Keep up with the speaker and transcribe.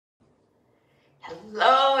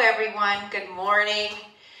Hello everyone, good morning.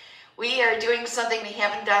 We are doing something we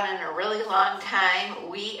haven't done in a really long time.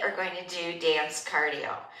 We are going to do dance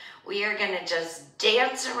cardio. We are going to just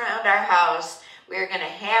dance around our house. We are going to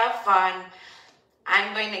have fun.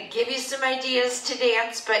 I'm going to give you some ideas to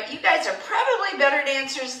dance, but you guys are probably better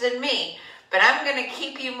dancers than me. But I'm going to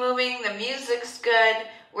keep you moving. The music's good.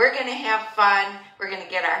 We're going to have fun. We're going to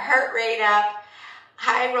get our heart rate up.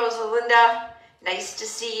 Hi, Rosalinda. Nice to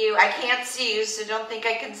see you. I can't see you, so don't think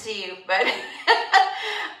I can see you. But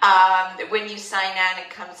when you sign on, it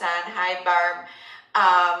comes on. Hi, Barb.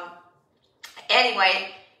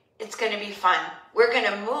 Anyway, it's going to be fun. We're going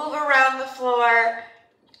to move around the floor.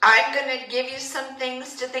 I'm going to give you some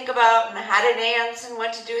things to think about and how to dance and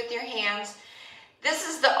what to do with your hands. This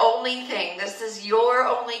is the only thing. This is your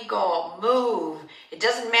only goal. Move. It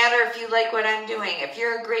doesn't matter if you like what I'm doing. If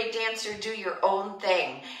you're a great dancer, do your own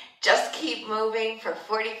thing. Just keep moving for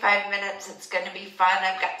 45 minutes. It's going to be fun.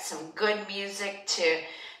 I've got some good music to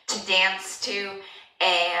dance to,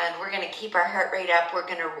 and we're going to keep our heart rate up. We're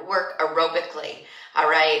going to work aerobically. All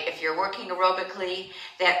right, if you're working aerobically,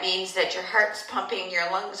 that means that your heart's pumping, your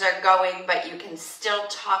lungs are going, but you can still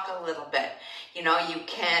talk a little bit. You know, you're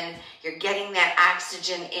getting that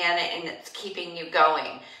oxygen in and it's keeping you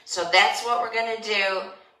going. So that's what we're going to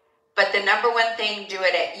do. But the number one thing, do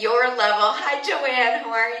it at your level. Hi, Joanne,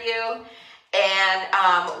 how are you?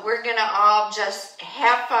 And we're going to all just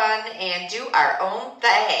have fun and do our own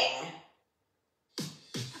thing.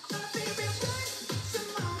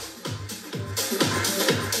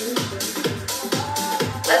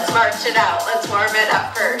 Let's march it out. Let's warm it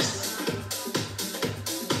up first.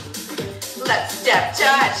 Let's step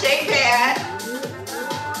touch. Hey, Pat.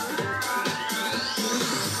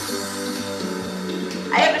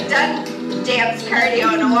 I haven't done dance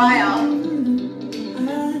cardio in a while.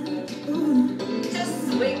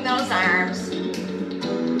 Just swing those arms.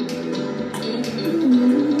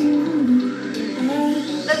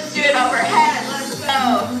 Let's do it overhead. Let's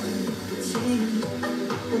go.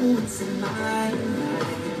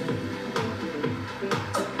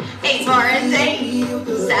 8 more is 8,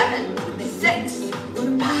 7, 6,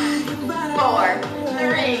 5, 4,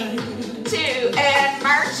 3, 2, and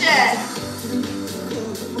march it.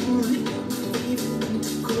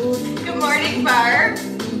 Good morning, Barb.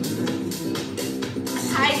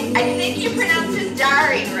 Hi, I think you pronounce it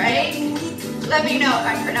Dari, right? Let me know if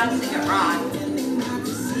I'm pronouncing it wrong.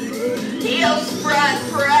 Heels front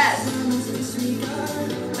press.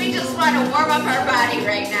 We just want to warm up our body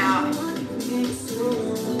right now.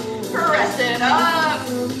 Press it up.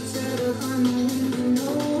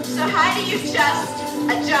 So how do you just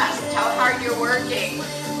adjust how hard you're working?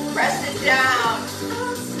 Press it down.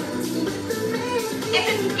 If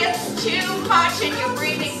it gets too much and you're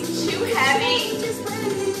breathing too heavy,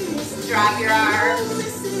 drop your arms.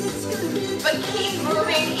 But keep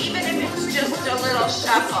moving even if it's just a little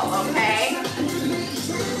shuffle, okay?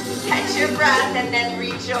 Catch your breath and then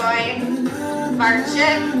rejoin. March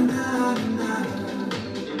it.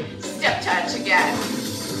 Step touch again.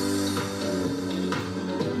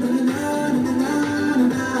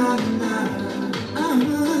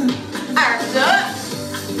 Arms up.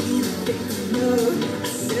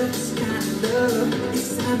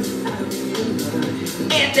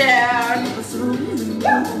 And down.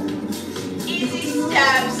 Easy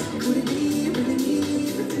steps.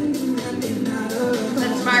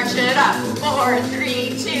 Let's march it up. 4,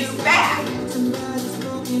 3, 2, back.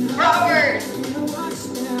 Forward.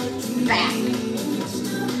 Back.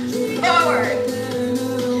 Forward.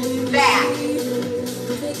 Back.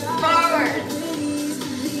 Forward.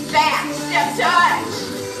 Back. Step touch.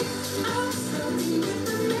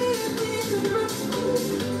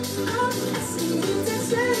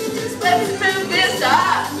 Let's move this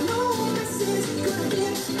up.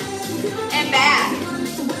 And back.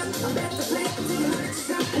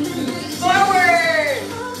 Forward.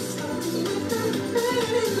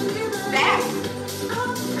 Back.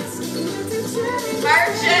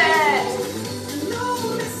 March it.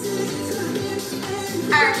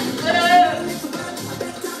 Arms loose.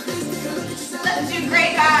 Let's do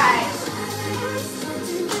great eyes.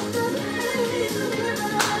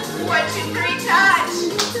 1, 2, 3, touch.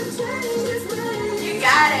 You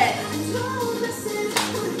got it.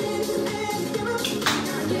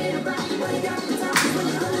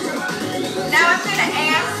 Now I'm going to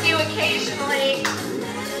ask you occasionally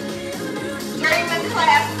during the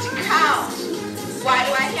class to count. Why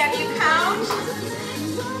do I have you count?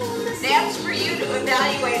 That's for you to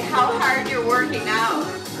evaluate how hard you're working out.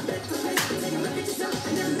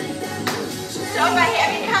 So if I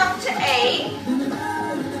have you count to 8,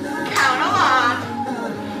 count along,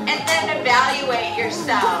 and then evaluate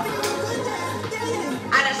yourself.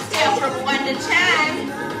 On a scale from 1 to 10,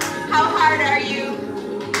 how hard are you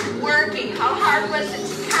working? How hard was it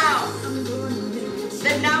to count?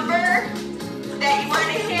 The number that you want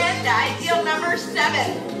to hit, the ideal number,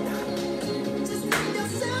 7.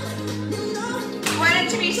 You want it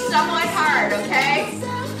to be somewhat hard, okay?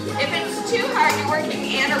 If it's too hard, you're working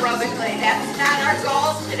anaerobically. That's not our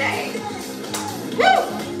goal today.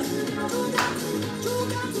 Woo!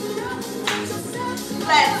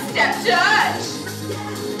 Let's step touch.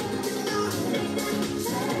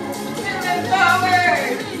 Moving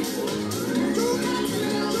forward.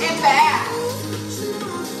 And back.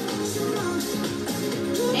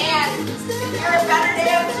 And if you're a better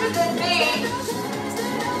dancer than me,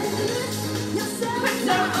 put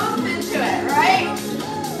some oomph into it, right?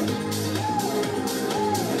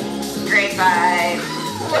 Great vibe.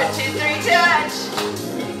 1, 2, 3, touch.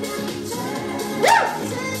 Woo!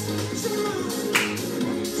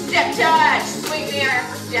 Step touch. Swing the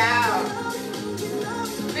arms down.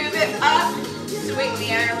 Move it up. Swing the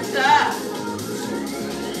arms up.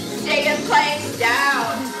 Stay in place.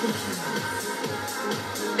 Down.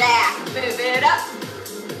 Back. Move it up.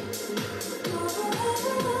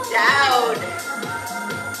 Down.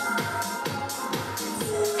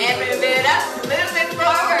 And move it up. Move it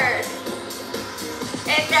forward.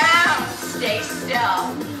 And down. Stay still.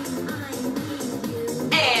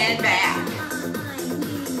 And back.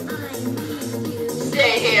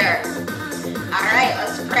 Stay here. All right,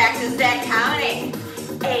 let's practice that counting.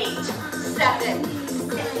 8, 7,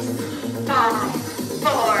 6, 5,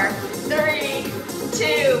 4, 3,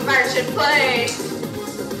 2. March in place.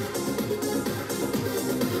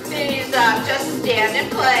 Knees up. Just stand in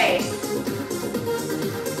place.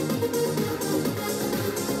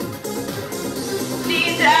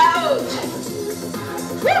 Knees out.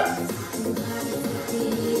 Woo!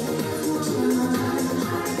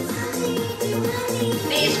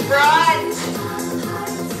 Knees front.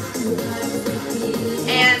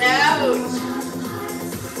 And out.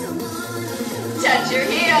 Touch your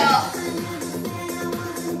heel.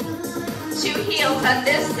 2 heels on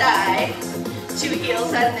this side. 2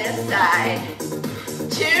 heels on this side.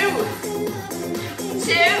 2.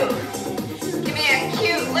 2. Give me a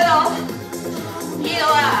cute little heel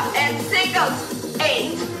up. And singles.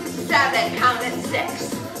 8, 7. Count at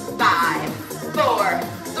 6. 5, 4,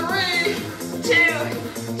 3, 2.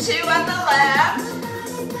 2 on the left.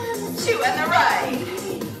 2 on the right.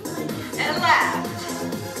 And left.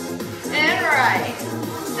 And right.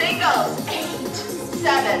 Singles. 8,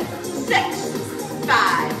 7, 6,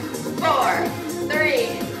 5, 4,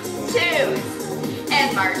 3, 2. And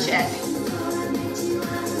march it.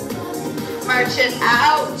 March it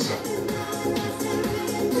out.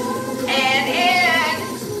 And in.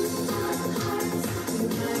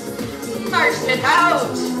 March it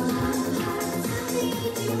out.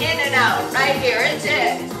 In and out. Right here. It's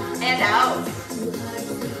in. And out.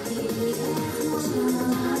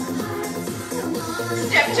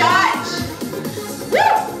 Step touch. Woo!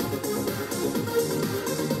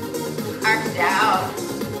 Arms down.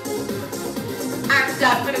 Arms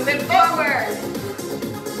up, moving forward.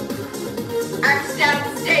 Arms down,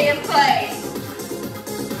 stay in place.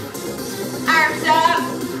 Arms up,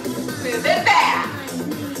 moving back.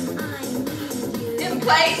 In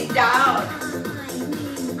place, down.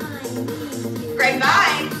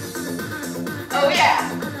 ReDEFYne. Oh yeah.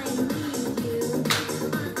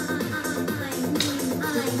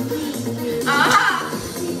 Uh-huh.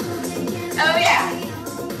 Oh yeah.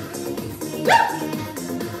 Woo!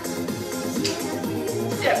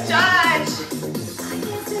 Step touch.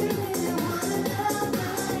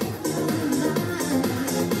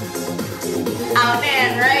 Out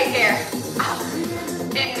and right here. Out,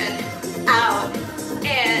 in, out,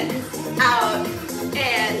 in, out,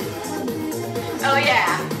 in. Oh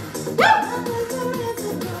yeah. Woo!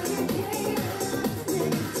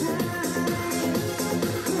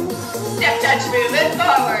 Step touch, moving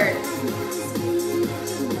forward.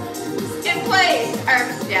 In place,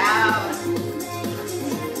 arms down.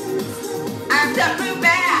 Arms up, move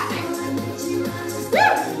back.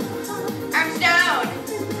 Woo! Arms down.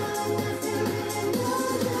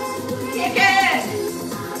 Kick it.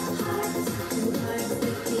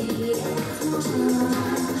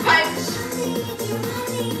 Punch.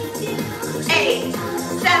 8,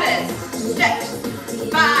 7, 6,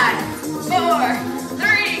 5, 4,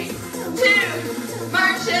 3, 2,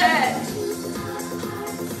 march it.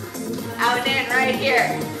 Out and in right here.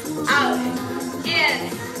 Out, in.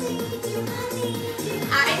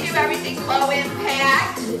 I do everything low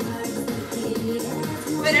impact.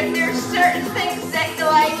 But if there's certain things that you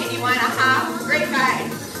like and you want to hop, ReDEFYne.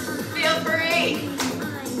 Feel free.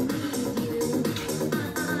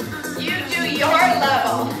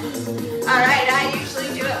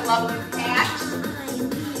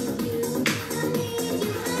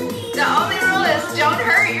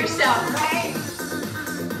 yourself, right?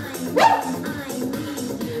 Woo!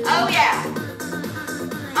 Oh yeah.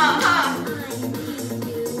 Uh-huh.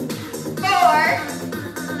 4,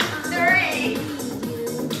 3,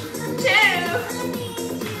 2,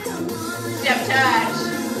 step touch.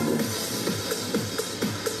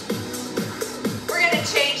 We're going to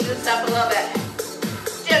change this up a little bit.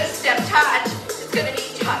 Instead of step touch, it's going to be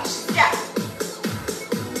touch step.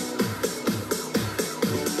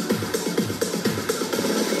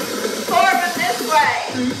 Forward this way.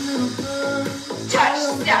 Touch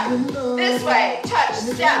step. This way. Touch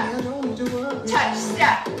step. Touch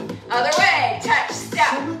step. Other way. Touch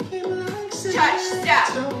step. Touch step.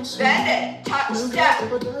 Bend it. Touch step.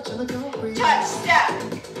 Touch step.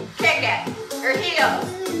 Kick it. Or heel.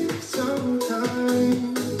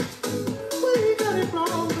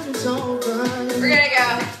 We're going to go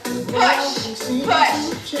push,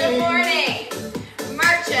 push. Good morning.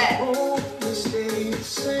 March it.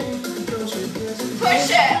 Push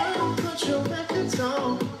it.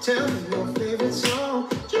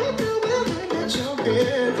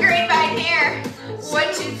 ReDEFYne here. 1,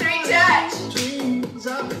 2, 3, touch.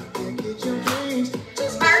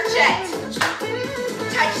 March it.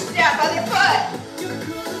 Touch step, other foot.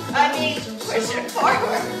 Push it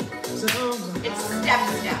forward. It's step,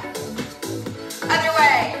 step. Other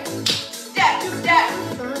way. Step, step.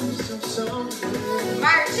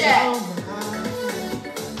 March it.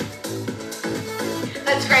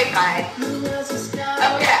 That's ReDEFYne.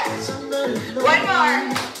 Okay. One more.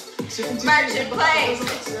 March in place.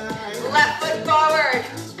 Left foot forward.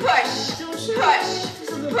 Push, push,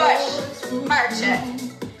 push. March it.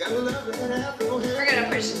 We're going to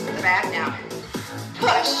push to the back now.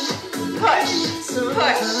 Push, push,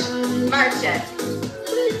 push. March it.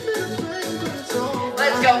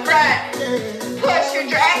 Let's go front. Push, you're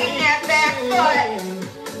dragging that back foot.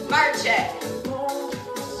 March it.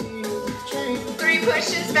 3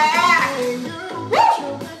 pushes back.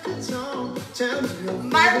 Woo!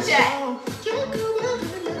 March it.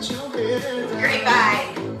 ReDEFYne.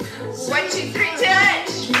 1, 2, 3,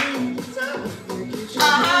 touch.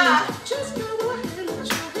 Uh-huh.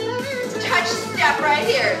 Touch step right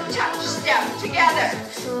here. Touch step together.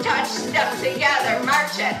 Touch step together.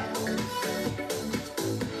 March it.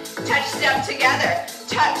 Touch step together.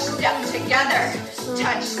 Touch step together.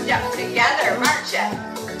 Touch step together. March it.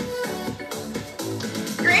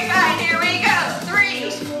 ReDEFYne, here we go.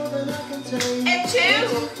 3 and 2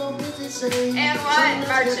 and 1.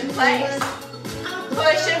 March in place.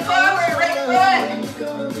 Push it forward, right foot.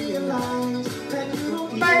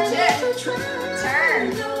 March it. Turn.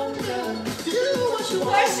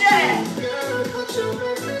 Push it.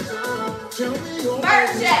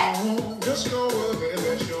 March it.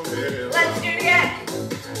 Let's do it again.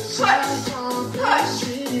 Push, push,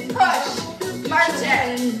 push. March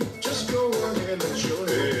it.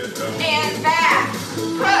 And back.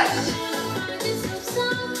 Push.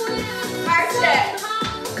 March it.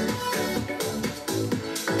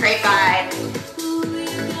 ReDEFYne.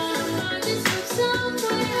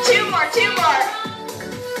 2 more, 2 more.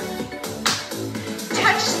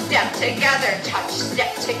 Touch step together, touch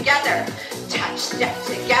step together, touch step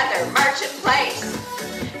together. March in place.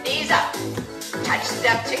 Knees up. Touch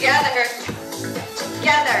step together, touch step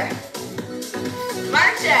together.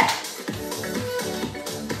 March it.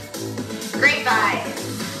 ReDEFYne.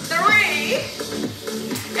 3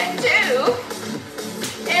 and 2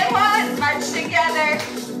 and 1. March together.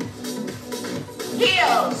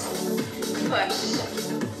 Heels. Push.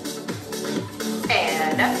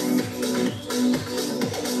 And up.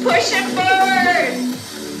 Push it forward.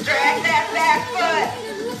 Drag that back foot.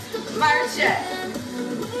 March it.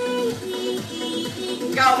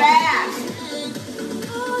 Go back.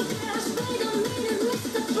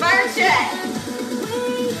 March it.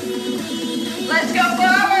 Let's go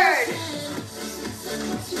forward.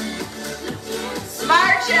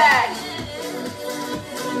 March it.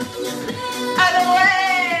 Other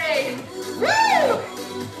way. Woo!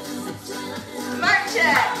 March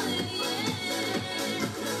it.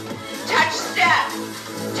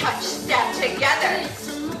 Touch step together.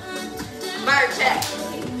 March it.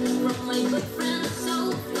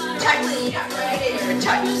 Touch step right here.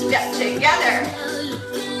 Touch step together.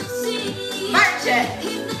 March it.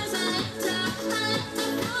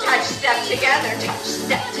 Touch step together. Touch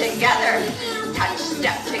step together. Touch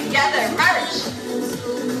step together. March.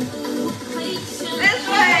 This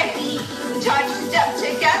way. Touch step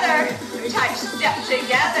together. Touch step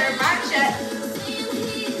together. March it.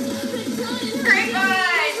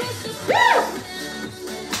 ReDEFYne. Woo!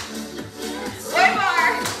 One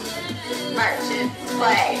more. March in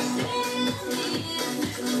place.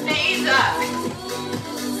 Knees up.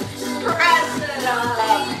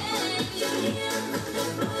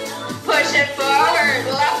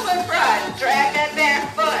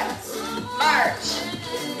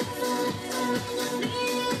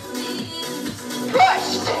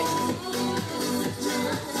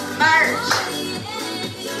 march.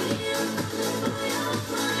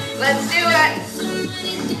 Let's do it.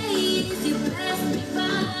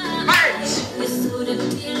 March.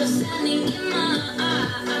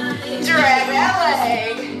 Drag that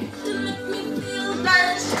leg.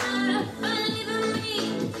 March.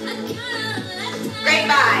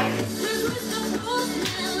 ReDEFYne.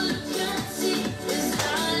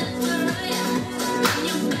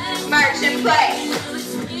 March in place.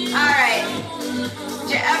 All right.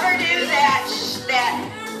 Did you ever do that,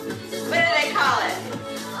 what do they call it?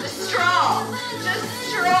 The stroll. Just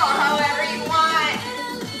stroll however you want.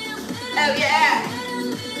 Oh yeah.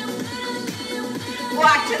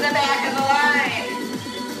 Walk to the back of the line.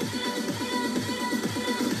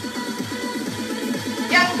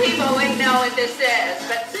 Young people wouldn't know what this is,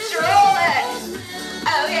 but stroll it.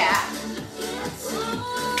 Oh yeah.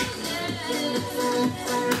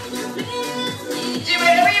 Do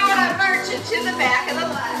whatever you want, march into the back of the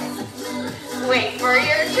line. Wait for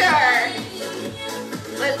your turn.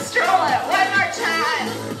 Let's stroll it one more time.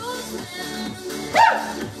 Woo!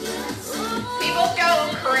 People go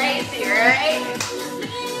crazy, right?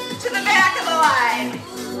 To the back of the line.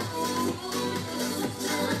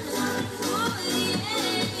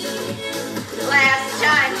 Last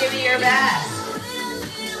time, give me your best.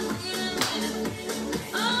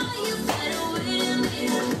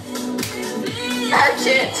 March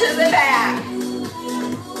it to the back.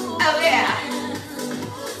 Oh yeah.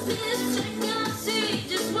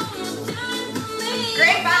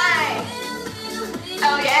 ReDEFYne.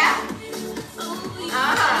 Oh yeah.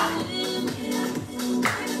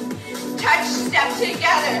 Touch, step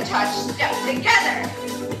together. Touch, step together.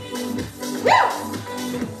 Woo!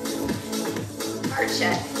 March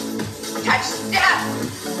it. Touch, step.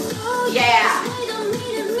 Yeah.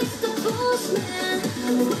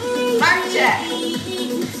 March it.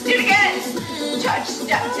 Do it again. Touch,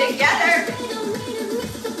 step together.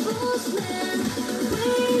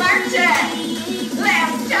 March it.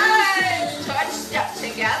 Last time. Touch, step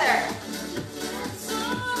together.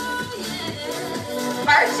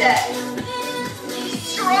 March it.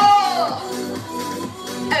 Stroll.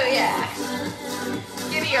 Oh yeah.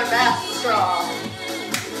 Give me your best stroll.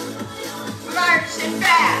 March it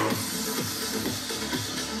back.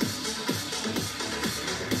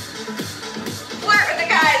 Flirt with the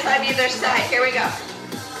guys on either side. Here we go.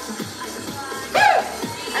 Woo!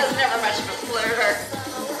 I was never much of a flirter.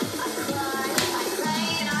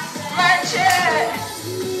 March it.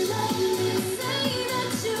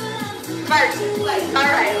 March it. All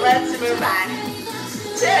right, let's move on.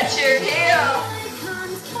 Touch your heel.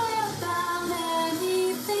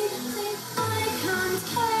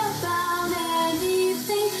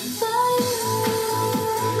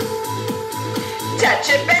 Touch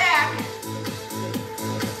it back.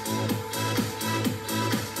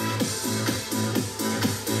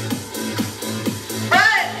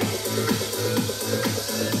 Run.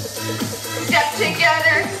 Step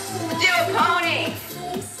together. Do a pony.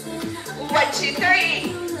 1, 2,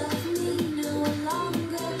 3.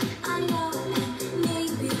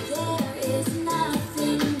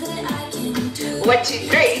 1, 2,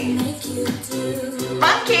 3.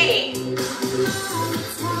 Monkey.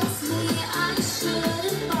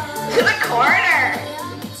 To the corner.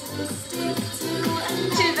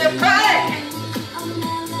 To the front.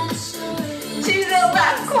 To the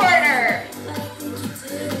left corner.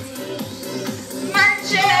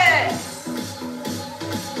 March it.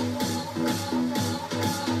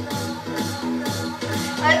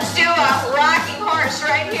 Let's do a rocking horse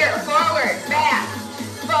right here. Forward, back,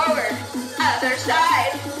 forward, other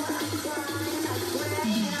side.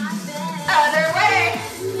 Other way.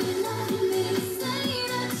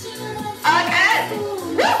 Again.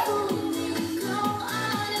 Woo.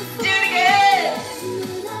 Do it again.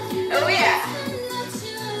 Oh yeah.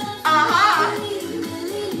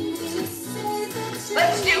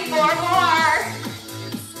 Let's do 4 more.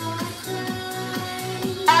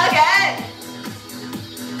 Again.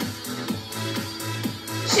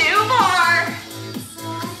 2 more.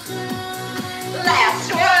 Last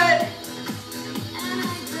one.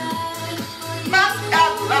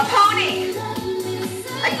 A pony.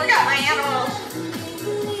 I forgot my animals.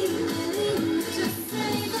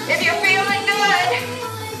 If you're feeling good,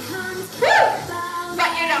 woo! But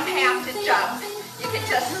you don't have to jump. You can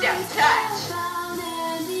just step touch.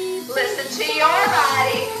 Listen to your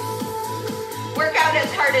body. Work out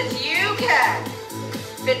as hard as you can.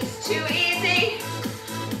 If it's too easy,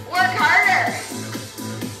 work harder.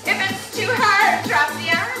 If it's too hard, drop the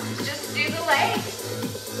arms. Just do the legs.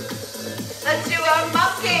 Let's do a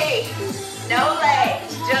monkey. No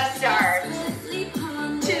legs, just arms.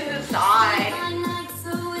 To the side.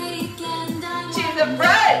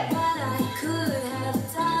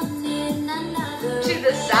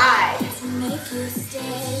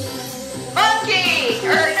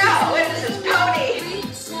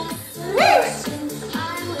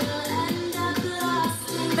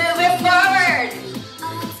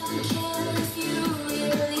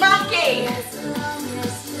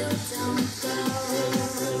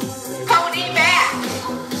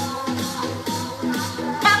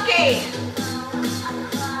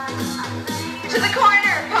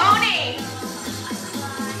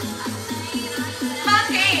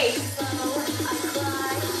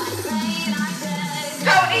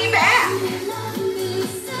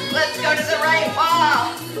 go to the right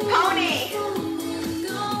wall. Pony.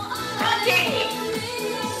 Monkey.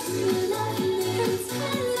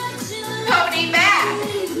 Pony back.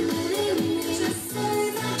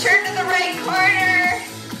 Turn to the right corner.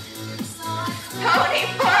 Pony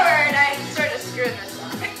forward. I sort of screwed this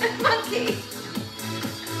up. Monkey.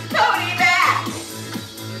 Pony back.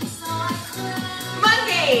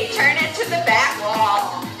 Monkey. Turn it to the back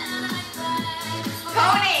wall.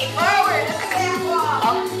 Pony forward to the back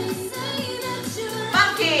wall.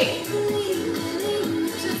 Monkey.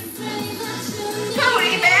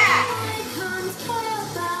 Pony back.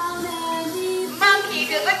 Monkey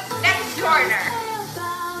to the next corner.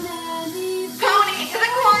 Pony to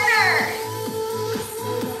the corner.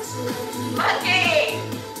 Monkey.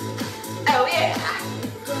 Oh yeah.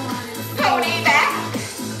 Pony back.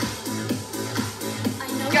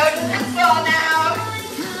 Go to this wall now.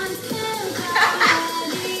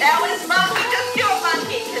 That was monkey. Just do a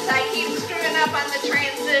monkey because I keep screwing up on the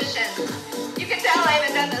transition. You can tell I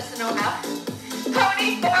haven't done this in a while.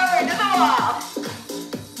 Pony forward to the wall.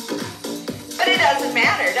 But it doesn't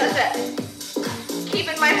matter, does it?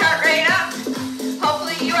 Keeping my heart rate up.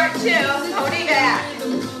 Hopefully you are too. Pony back.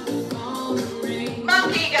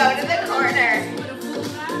 Monkey, go to the corner.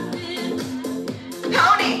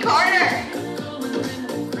 Pony, corner.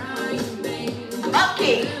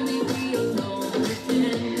 Monkey.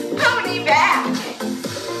 Pony back.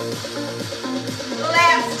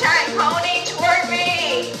 Last time, pony toward me.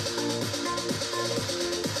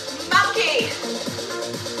 Monkey.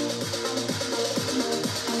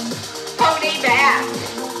 Pony back.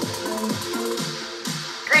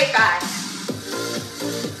 ReDEFYne.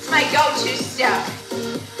 It's my go-to step.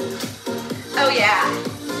 Oh yeah.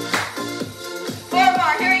 4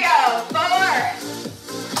 more, here we go. 4,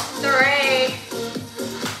 3,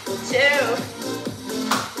 2.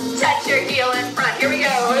 Touch your heel in front. Here we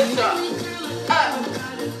go. What's up? Up.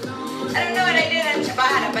 I don't know what I did on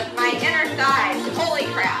Tabata, but my inner thighs, holy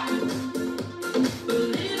crap.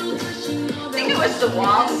 I think it was the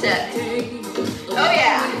wall sit. Oh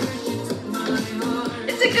yeah.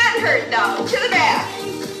 It's a good hurt though. To the back.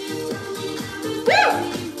 Woo!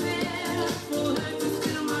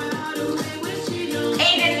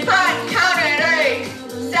 8 in front. Count it. 8,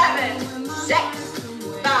 7, 6,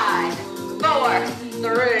 5, 4,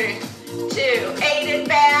 3, 2. 8 in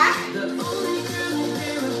back.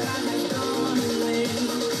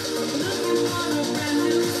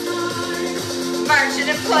 March it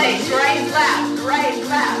in place. Right, left. Right,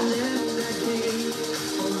 left.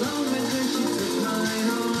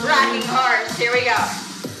 Rocking horse. Here we go.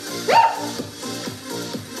 Woo!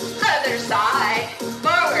 Other side.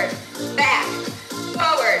 Forward. Back.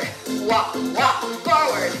 Forward. Walk. Walk.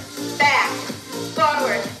 Forward. Back.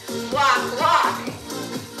 Forward. Walk. Walk.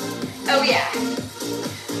 Oh yeah.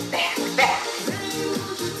 Back. Back.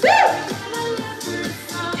 Woo!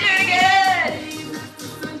 Do it again.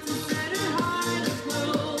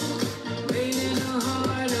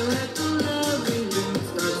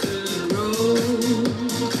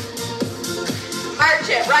 March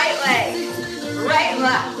it. Right leg. Right,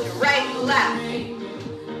 left. Right, left.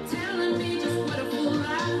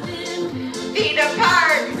 Feet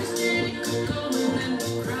apart.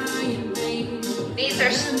 Knees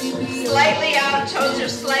are slightly out, toes are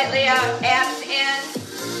slightly out, abs in,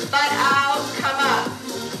 butt out, come up.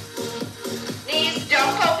 Knees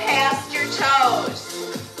don't go past your toes.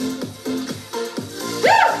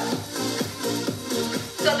 Woo!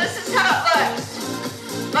 So this is how it looks.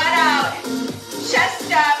 Butt out,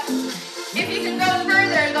 chest up. If you can go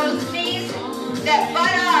further, those knees that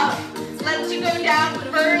butt out lets you go down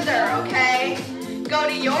further, okay? Go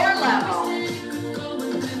to your level.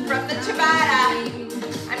 From the Tabata,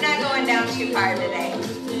 I'm not going down too far today.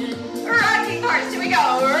 Rocking horse, here we go.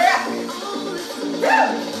 Rock. Woo!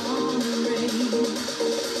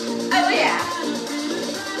 Oh yeah.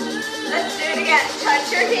 Let's do it again.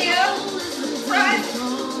 Touch your heel. Front.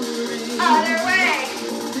 Other way.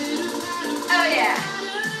 Oh yeah.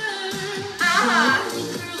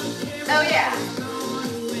 Oh yeah.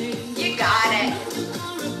 You got it.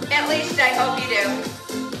 At least I hope you do.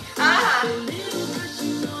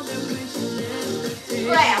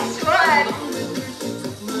 Last one.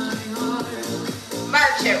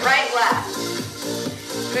 March it right, left.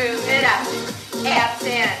 Move it up. Abs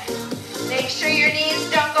in. Make sure your knees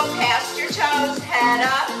don't go past your toes. Head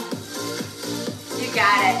up. You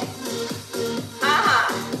got it.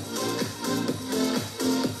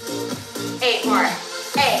 8 more.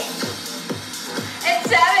 8. And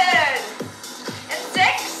 7. And 6.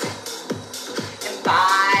 And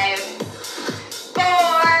 5.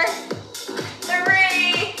 4.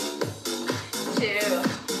 3. 2.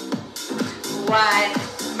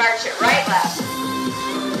 march it right, left.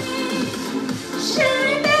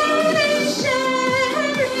 Sherry, baby,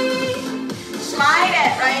 Sherry. Slide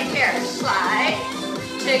it right here. Slide.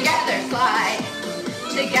 Together, slide.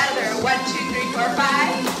 Together. 1, 2, 3, 4,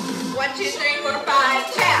 5. 1, 2, 3, 4,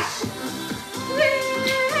 5. Tap.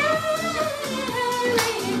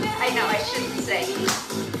 I know I shouldn't say.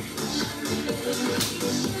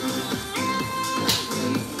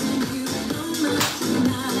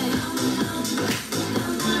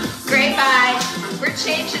 Grapevine. We're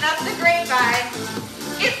changing up the grapevine.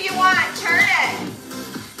 If you want, turn it.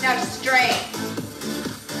 Now straight.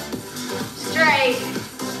 Straight.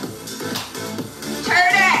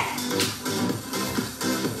 Turn it.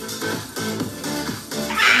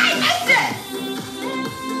 I missed it.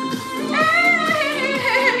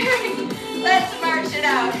 Let's march it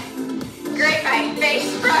out. Grapevine, face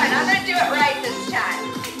front. I'm going to do it right this time.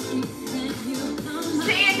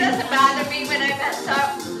 See, it doesn't bother me when I mess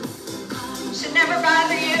up. Should never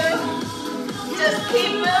bother you. Just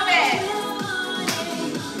keep moving.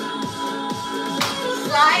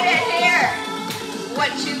 Slide it here. 1,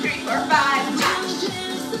 2, 3, 4, 5. Touch.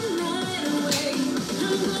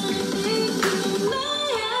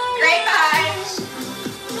 Grapevine.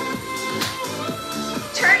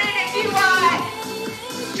 Turn it if you want.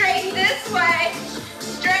 Straight this way.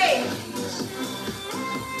 Straight.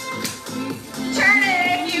 Turn it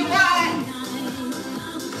if you want.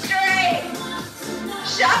 Straight.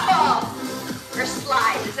 Shuffle. Or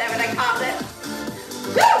slide, is that what I called it?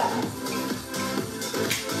 Woo!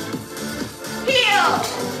 Heel.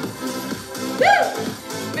 Woo!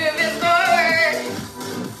 Moving forward.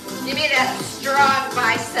 Give me that strong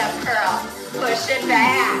bicep curl. Push it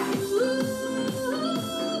back.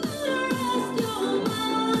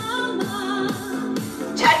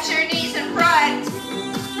 Touch your knees in front.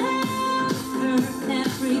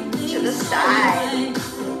 To the side.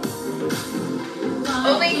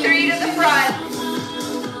 Only 3 to the front.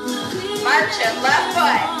 March it, left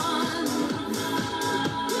foot.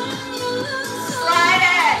 Slide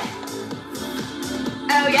it.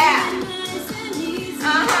 Oh yeah.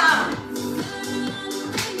 Uh-huh.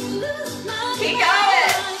 Keep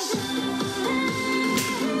going.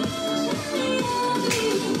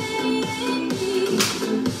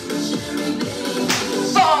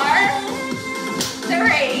 Four,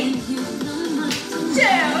 3, 2.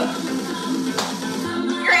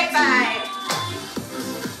 Grapevine.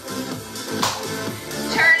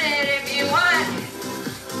 Turn it if you want.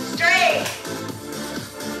 Straight.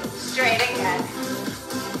 Straight again.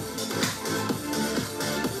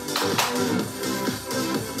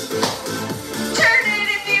 Turn it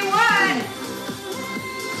if you want.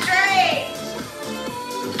 Straight.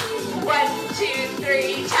 1, 2,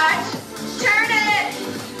 3, touch. Turn it.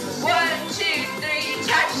 1, 2, 3,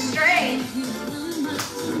 touch. Straight.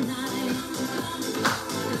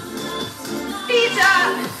 Feet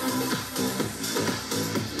up.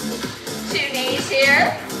 2 knees here.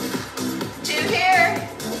 2 here.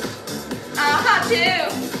 2.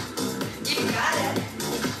 You got it.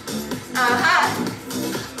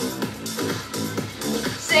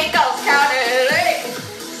 Singles count at 8,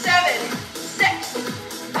 7, 6,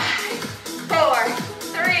 5, 4,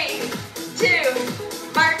 3, 2.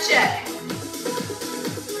 March it.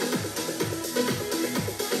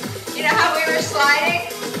 You know how we were sliding?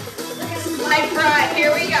 Slide front.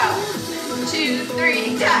 Here we go. 2,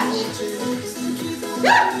 3, touch.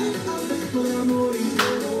 Woo!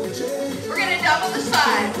 We're going to double the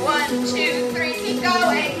slide. 1, 2, 3, keep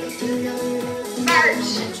going. March.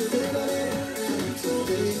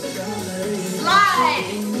 Slide.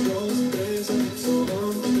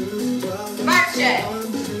 March it.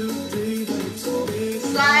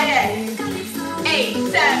 Slide it. 8,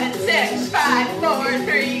 7, 6, 5, 4,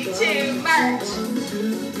 3, 2, march.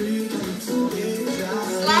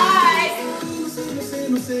 Slide.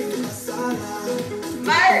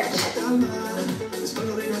 March.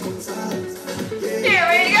 Here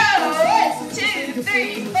we go. 1, 2,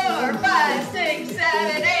 3, 4, 5, 6,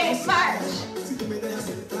 7, 8. March.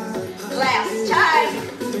 Last time.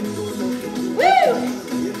 Woo!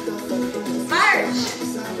 March.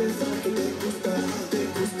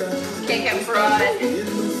 Kick it front.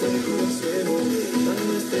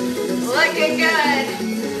 Looking good.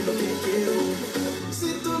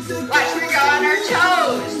 Watch, we go on our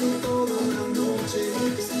toes.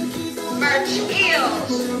 March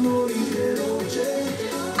heels.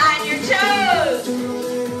 On your toes.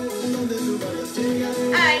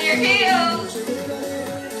 On your heels.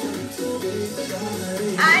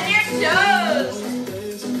 On your toes.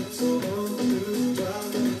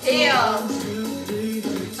 Heels.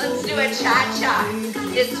 Let's do a cha-cha.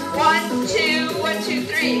 It's 1, 2, 1, 2,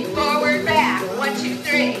 3. Forward, back. 1, 2,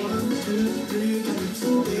 3.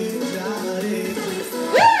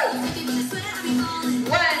 Woo!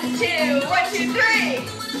 1, 2, 1, 2, 3.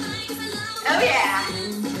 Oh yeah.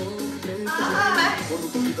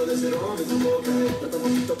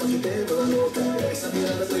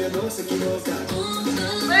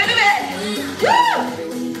 Move it. Woo!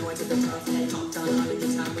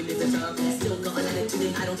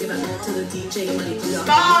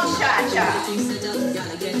 Small cha-cha.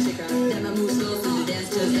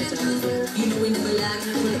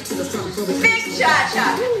 Big cha-cha.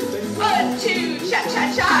 1, 2,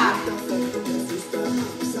 cha-cha-cha.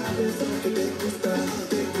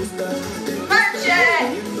 March it.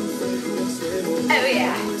 Oh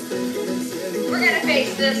yeah. We're going to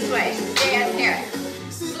face this way. Stand here.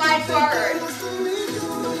 Slide forward.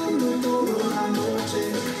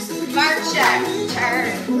 March it. Turn.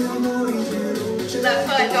 The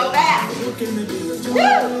foot, go back.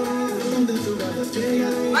 Woo!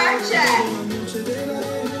 March it.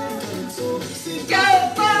 Go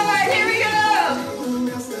forward. Here we go.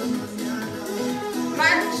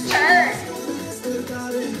 March, turn.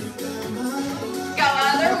 Go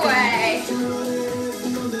other way.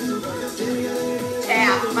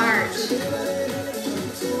 Tap, march.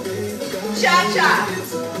 Cha-cha.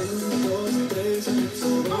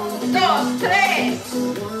 1, 2, 3.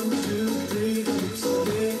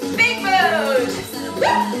 Big moves.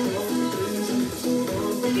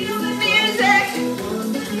 Feel the music.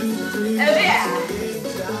 Oh yeah.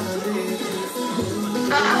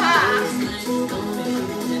 Uh-huh.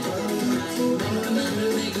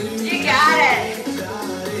 You got it.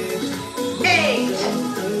 8,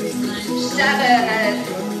 7,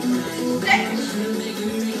 6,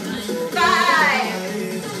 5,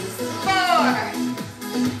 4,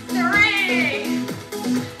 3,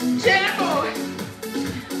 2,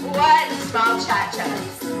 1. Small cha-cha.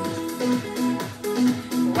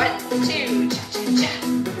 1, 2, cha-cha-cha.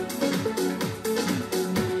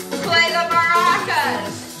 Play the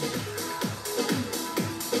maracas.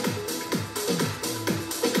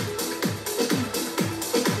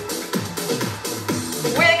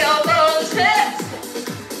 Wiggle those hips.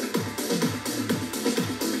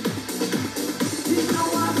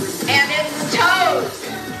 And it's toes.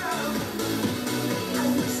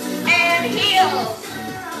 And heels.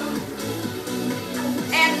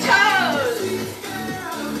 And toes.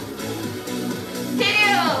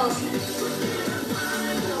 Heels.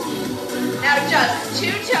 Now just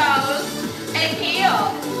 2 toes and heel.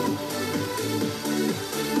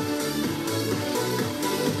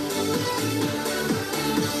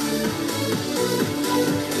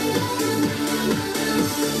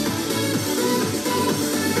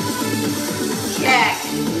 Check.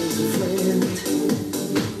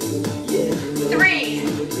 3,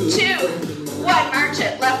 2, 1. March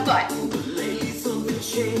it. Left foot.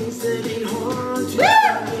 Woo!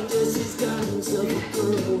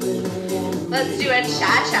 Let's do a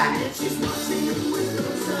cha-cha.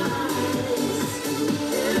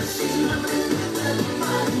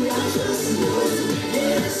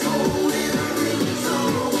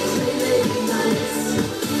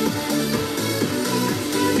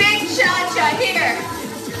 Big cha-cha here.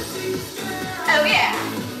 Oh yeah.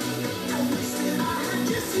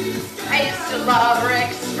 I used to love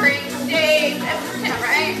Rick Springsteen. That's him,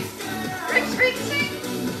 right? Rick Springsteen?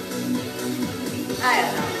 I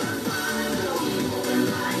don't know.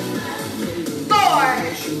 4,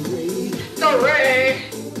 3,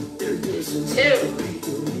 2,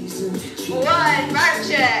 1. March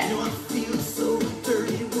it.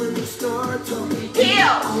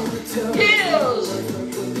 Heels. Heels.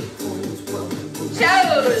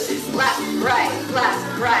 Toes. Left, right, left,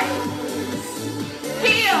 right.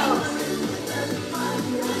 Heels.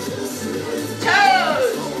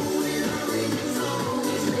 Toes.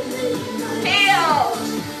 Heels.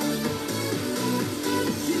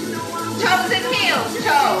 Toes and heels.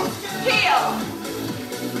 Toe. Heel.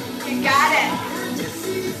 You got it.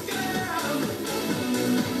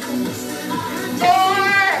 4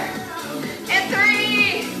 and 3,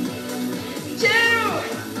 2,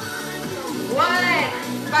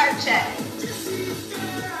 1. March it.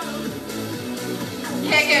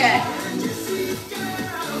 Kick it.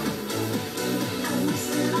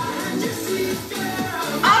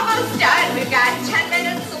 Almost done. We've got 10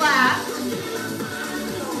 minutes left.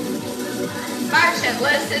 March and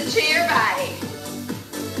listen to your body.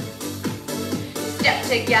 Step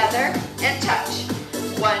together and touch.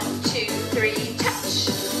 1, 2, 3, touch.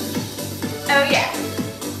 Oh yeah.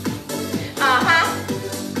 Uh-huh.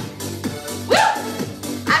 Woo!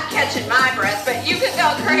 I'm catching my breath, but you can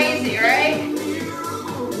go crazy, right?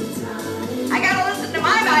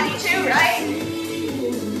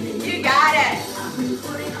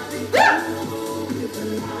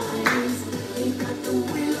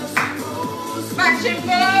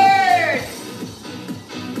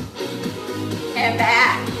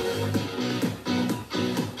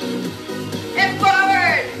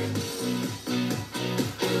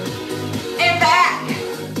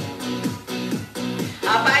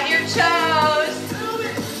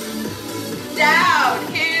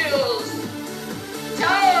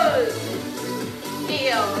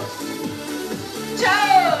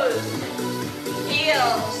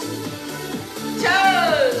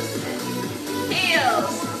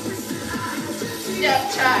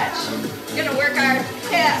 our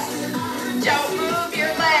hips. Don't move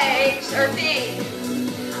your legs or feet.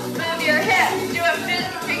 Move your hips. Do a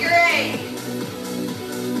figure eight.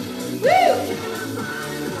 Woo!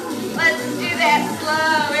 Let's do that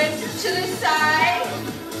slow. To the side,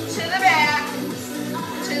 to the back,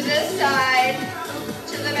 to the side,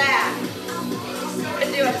 to the back. And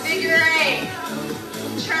do a figure eight.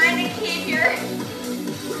 Trying to keep your,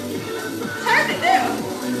 it's hard to do.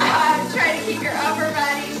 Trying to keep your upper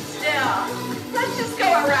body still. Let's just go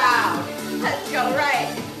around. Let's go right,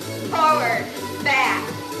 forward, back,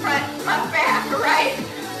 front, back, right,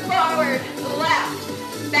 forward,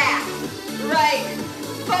 left, back, right,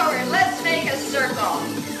 forward. Let's make a circle.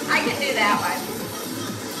 I can do that one.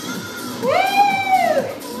 Woo!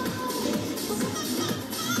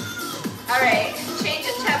 All right, change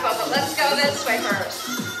the tempo, but let's go this way first.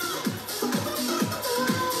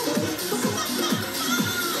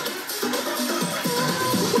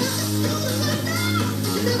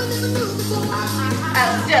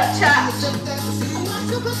 Step touch.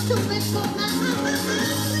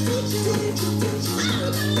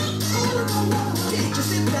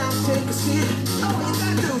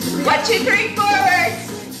 1, 2, 3, forward.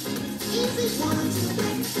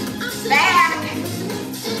 Back.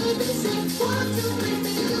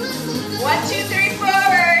 1, 2, 3,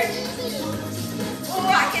 forward.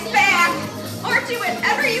 Walk it back. Or do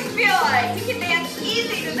whatever you feel like. You can dance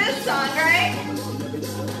easy to this song, right?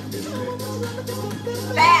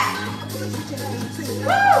 Back.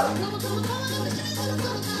 Woo!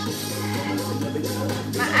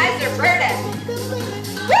 My eyes are burning.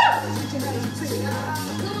 Woo!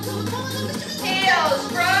 Heels,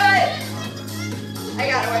 front. I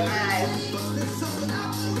gotta wipe my eyes.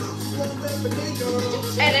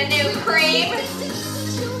 And a new cream.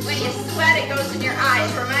 When you sweat, it goes in your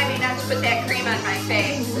eyes. Remind me not to put that cream on my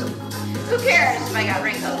face. Who cares if I got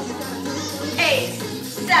wrinkles? 8,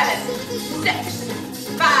 7, 6,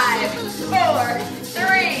 5, 4,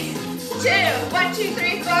 3, 2, 1, 2,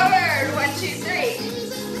 3, forward. 1, 2, 3.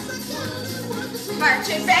 March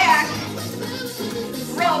it back.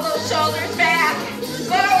 Roll those shoulders back.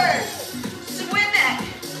 Forward. Swim it.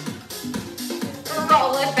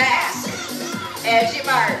 Roll it back as you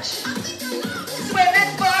march. Swim it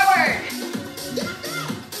forward.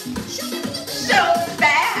 Shoulders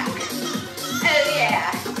back. Oh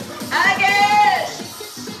yeah. Again.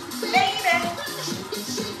 Baby.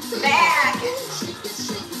 Back.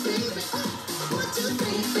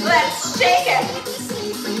 Let's shake it.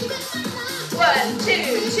 1, 2,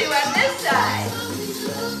 2 on this side.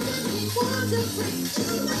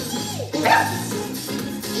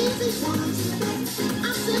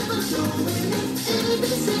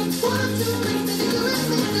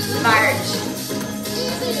 March.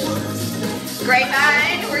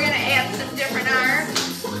 ReDEFYne, we're going to add some different arms.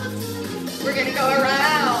 We're going to go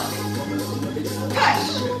around. Push.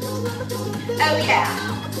 Oh yeah.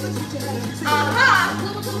 Uh-huh.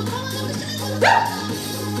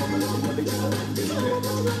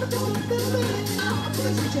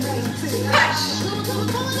 Push.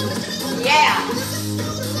 Yeah.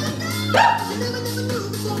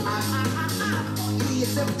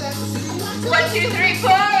 1, 2, 3,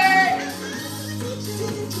 forward.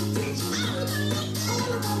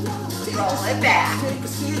 Roll it back.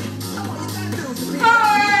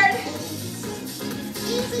 Forward.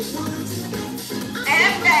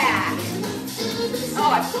 And back.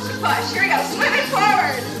 Oh, I push and push. Here we go. Swim it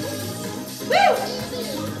forward. Woo.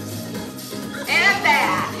 And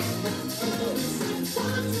back.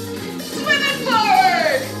 Swim it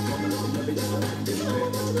forward.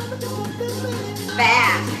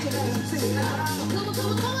 Back.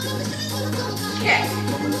 Kick.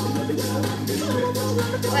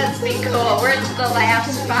 Let's be cool. We're into the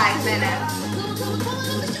last 5 minutes.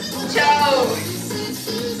 Toe.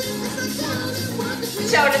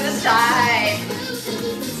 Toe to the side.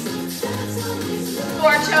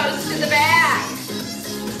 4 toes to the back.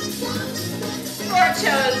 4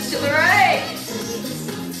 toes to the right.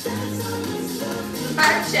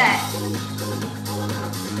 March it.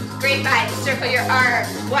 ReDEFYne, circle your arms.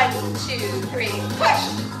 1, 2, 3, push.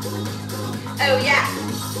 Oh yeah.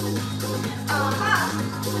 Uh-huh.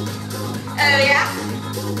 Oh yeah.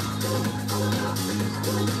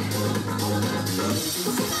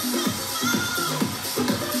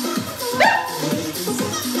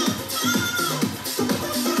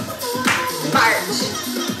 March.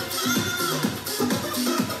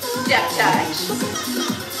 Step touch.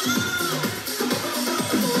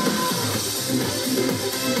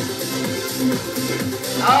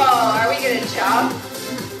 Oh, are we gonna jump?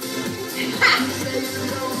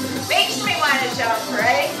 Makes me want to jump,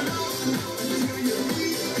 right?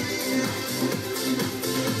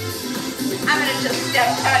 I'm going to just step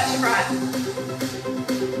touch front.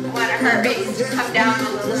 I want our heart rate to come down a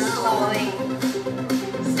little slowly.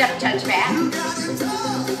 Step touch back.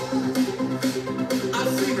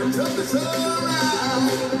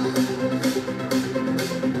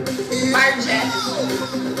 March it.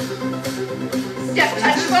 Step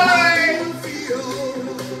touch forward.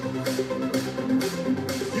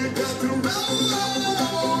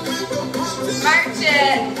 March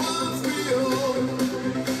it.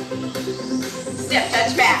 Step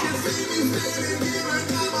touch back.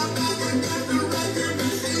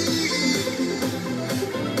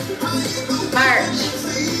 March.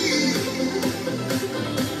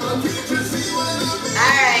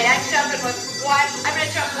 Alright, I'm jumping with one. I'm going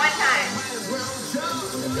to jump one time.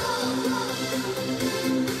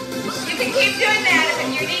 You can keep doing that if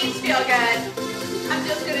your knees feel good. I'm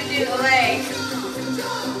just going to do the leg.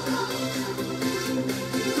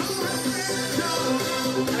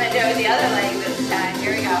 I'm going to do the other leg this time.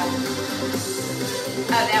 Here we go.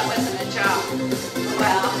 Oh, that wasn't a jump.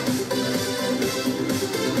 Well.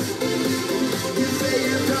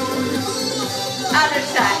 Other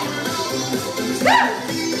side. Woo!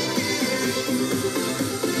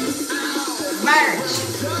 March.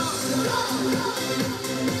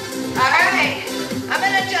 All right. I'm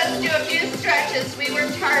going to just do a few stretches. We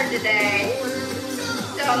worked hard today.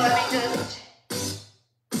 So let me just...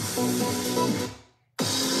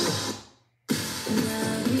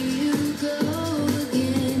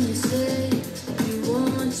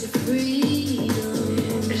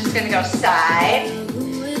 We're just going to go side.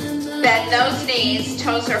 Bend those knees.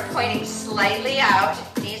 Toes are pointing slightly out.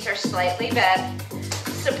 Knees are slightly bent.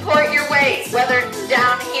 Support your weight, whether it's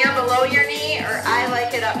down here below your knee or I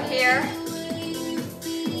like it up here.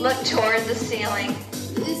 Look toward the ceiling.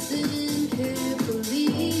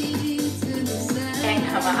 And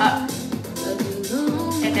come up.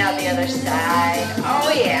 And now the other side.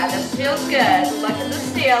 Oh yeah, this feels good. Look at the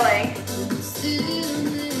ceiling.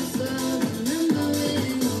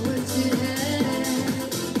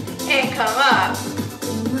 And come up.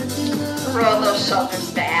 Roll those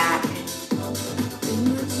shoulders back.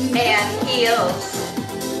 And heels.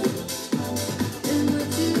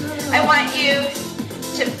 I want you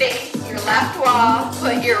to face your left wall.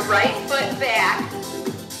 Put your right foot back.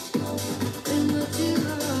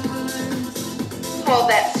 Hold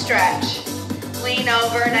that stretch. Lean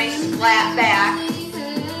over, nice flat back.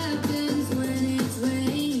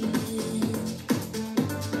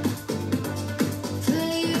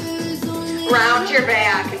 Round your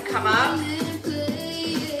back and come up.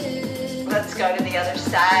 Let's go to the other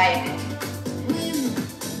side.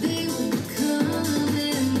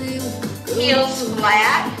 Heels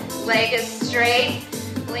flat, leg is straight.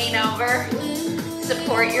 Lean over.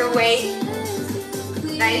 Support your weight.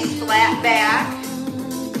 Nice flat back.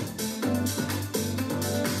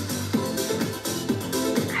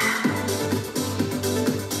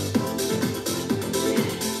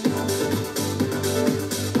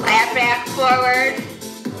 Flat back forward.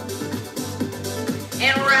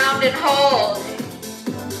 And round and hold.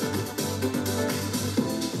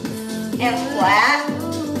 And flat.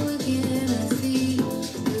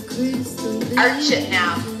 Arch it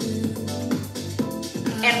now.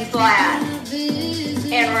 And flat.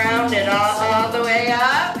 And round it all the way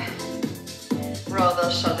up. Roll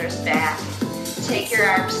those shoulders back. Take your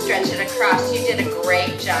arms, stretch it across. You did a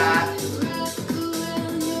great job.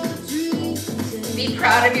 Be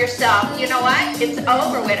proud of yourself. You know what? It's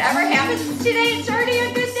over. Whatever happens today, it's already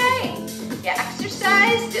a good day. You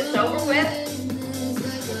exercised, it's over with.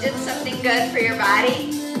 You did something good for your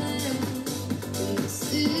body.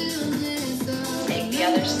 Take the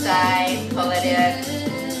other side, pull it in.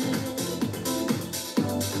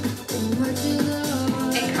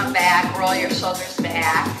 And come back, roll your shoulders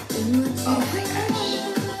back. Oh my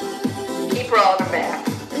gosh. Keep rolling them back.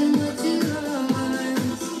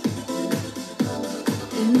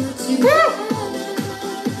 Woo!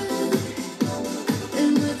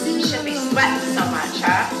 You shouldn't be sweating so much,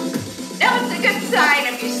 huh? No, it's a good sign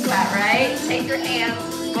if you sweat, right? Take your hands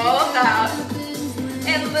both out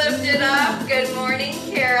and lift it up. Good morning,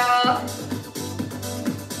 Carol.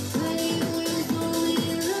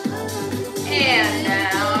 And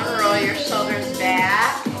down, roll your shoulders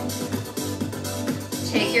back.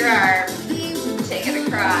 Take your arm, take it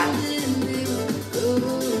across.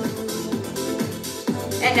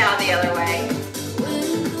 And now the other way.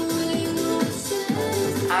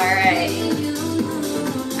 All right.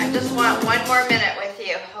 I just want one more minute with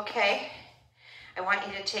you, okay? I want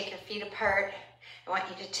you to take your feet apart. I want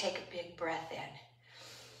you to take a big breath in.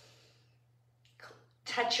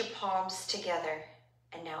 Touch your palms together.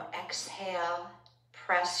 And now exhale,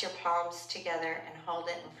 press your palms together and hold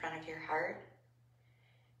it in front of your heart.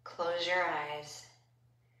 Close your eyes.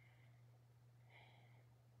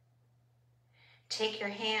 Take your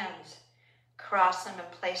hands, cross them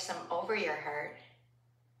and place them over your heart.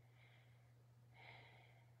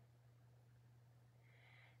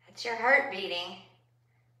 That's your heart beating.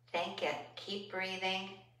 Thank it. Keep breathing.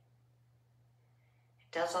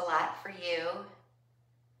 It does a lot for you.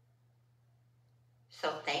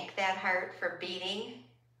 So thank that heart for beating.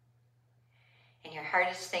 And your heart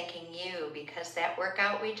is thanking you because that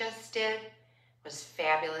workout we just did was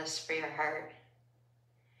fabulous for your heart.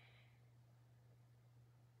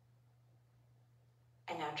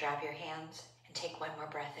 And now drop your hands and take one more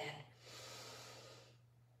breath in.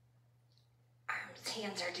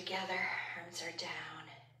 Hands are together, arms are down.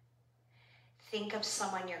 Think of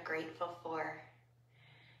someone you're grateful for.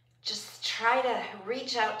 Just try to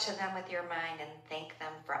reach out to them with your mind and thank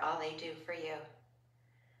them for all they do for you.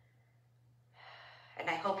 And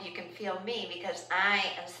I hope you can feel me because I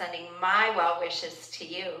am sending my well wishes to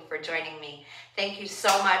you for joining me. Thank you so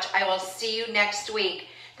much. I will see you next week.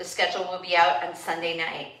 The schedule will be out on Sunday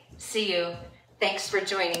night. See you. Thanks for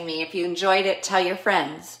joining me. If you enjoyed it, tell your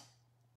friends.